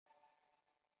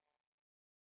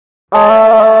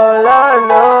All I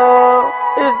know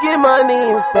is get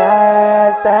money and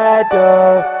stack that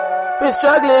dough. Been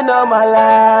struggling all my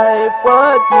life,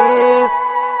 what gives?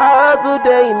 I hustle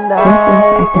day and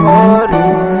night for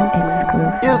this.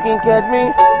 You can catch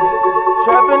me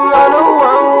trapping on the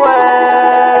one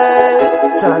way,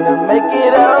 trying to make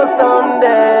it out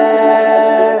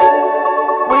someday.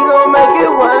 We gon' make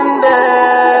it one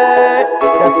day.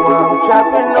 That's why I'm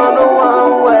trapping on the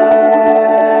one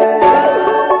way,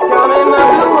 counting up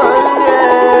the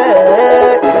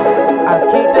hundreds. I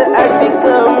keep the action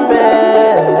coming.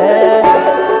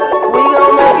 We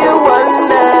gon' make it one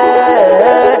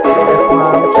day. That's why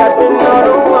I'm trapping on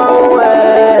the one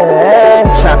way.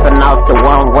 Trapping off the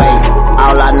one way.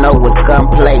 All I know is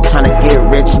gunplay, tryna get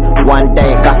rich one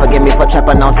day. God forgive me for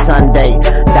trapping on Sunday.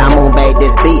 Damu made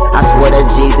this beat, I swear to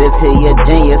Jesus, he a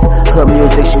genius. Hood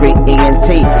music, street ENT,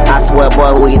 I swear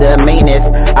boy, we the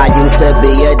meanest. I used to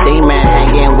be a demon,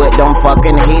 hanging with them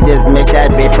fucking heathens. Missed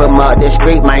that bitch from up the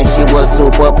street, man, she was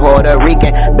super Puerto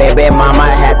Rican. Baby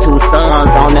mama had 2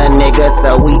 sons on a nigga,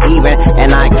 so we even.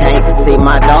 And I can't see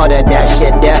my daughter, that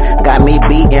shit there got me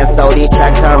beaten. So these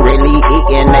tracks I'm really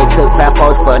eating. They took fat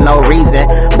folks for no reason,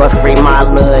 but free my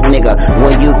little nigga.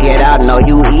 When you get out, know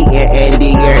you eatin'. And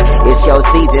the year, it's your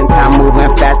season. Time moving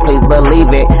fast, please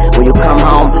believe it. When you come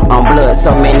home on blood,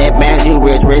 so many bands you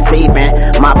rich receiving.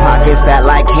 My pockets fat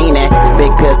like Keenan,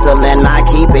 big pistol and I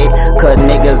keep it. Cause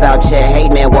niggas out here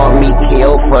hating want me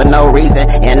killed for no reason.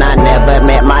 And I never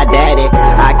met my daddy,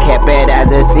 I kept it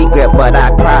as a secret. But I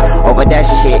cry over that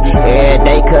shit every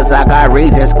day, cause I got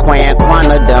reasons.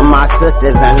 Quanta, them my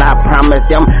sisters, and I promised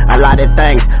them a lot of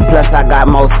things. Plus I got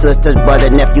more sisters, brother,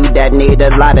 nephew that need a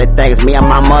lot of things. Me and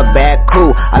mama bad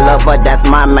cool, I love her, that's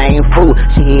my main food.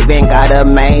 She even got a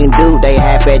main dude, they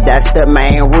happy, that's the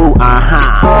main rule. All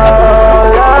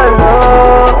I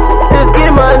know is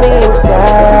get money and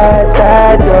stack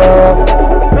that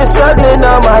dough. Been struggling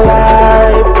all my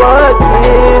life, what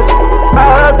gives? I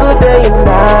hustle day and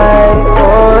night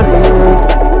for this.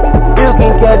 You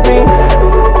can catch me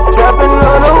trapping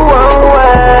on the one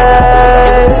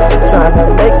way, trying to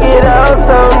make it out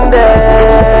someday.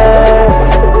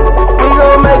 We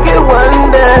gon' make it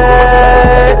one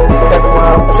day. That's why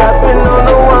I'm trapping on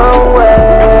the one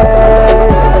way,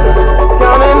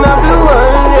 counting up blue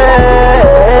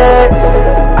hundreds.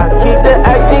 I keep the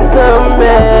action coming.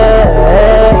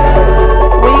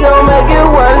 We gon' make it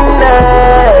one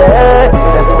day.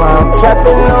 That's why I'm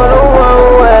trapping on the one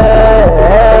way.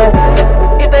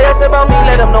 If they ask about me,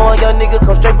 let them know a young nigga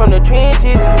come straight from the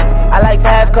trenches. I like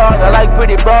fast cars, I like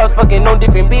pretty bras, fucking on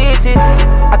different bitches.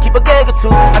 I keep a gang or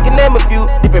 2, I can name a few,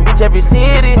 different bitch every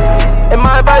city. And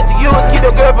my advice to you is keep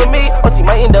your girl from me, or she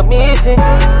might end up missing.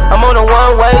 I'm on a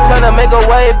one way, tryna make a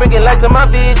way, bringing light to my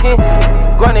vision.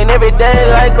 Grinding every day,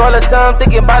 like all the time,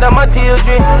 thinking about all my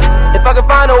children. If I could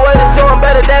find a way to show them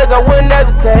better days, I wouldn't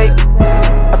hesitate.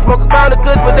 I smoke a pound of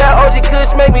kush, but that OG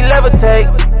kush make me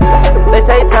levitate. They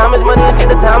say time is money, and see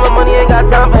the time of money ain't got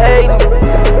time for hating.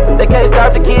 They can't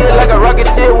stop the kid like a rocket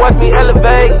shit, watch me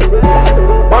elevate.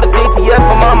 Bought a CTS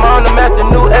for my mom to match the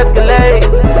new Escalade.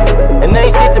 And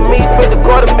they ain't shit to me, spent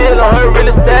 $250,000 on her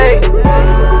real estate.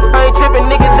 I ain't tripping,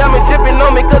 nigga, diamond dripping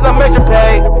on me cause I'm extra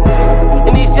paid.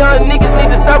 And these young niggas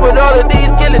need to stop with all of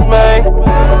these killers, man.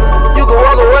 You can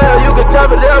walk away or you can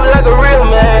chop it up like a real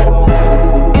man.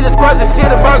 Either squash the shit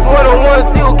or box one-on-one,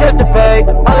 see who catch the fade.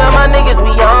 All of my niggas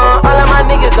be on, all of my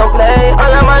niggas don't play.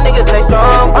 All of my niggas stay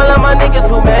strong, all of my niggas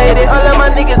who made it. All of my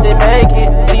niggas they make it.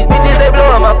 These bitches they blow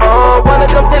on my phone, wanna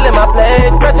come chill in my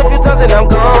place. Smash a few times and I'm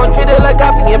gone, treat it like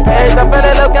copy and paste. I fell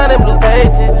in love, got them blue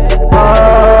faces.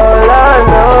 All I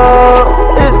know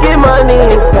is get money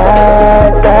and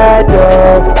stack that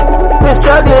dough. Been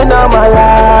struggling all my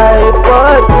life,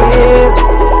 what gives?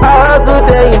 I hustle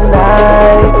day and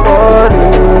night for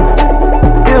this.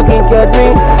 You can catch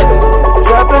me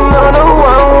trapping on the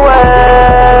one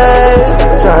way,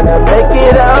 tryna make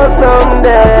it out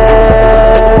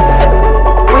someday.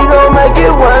 We gon' make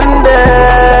it one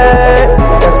day.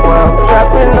 That's why I'm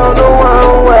trapping on the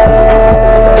one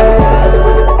way,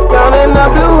 counting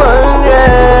up blue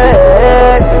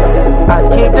hundreds. I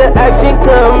keep the action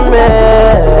coming.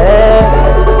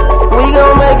 We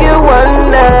gon' make it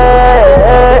one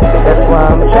day. That's why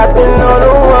I'm trapping on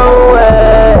the one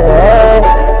way.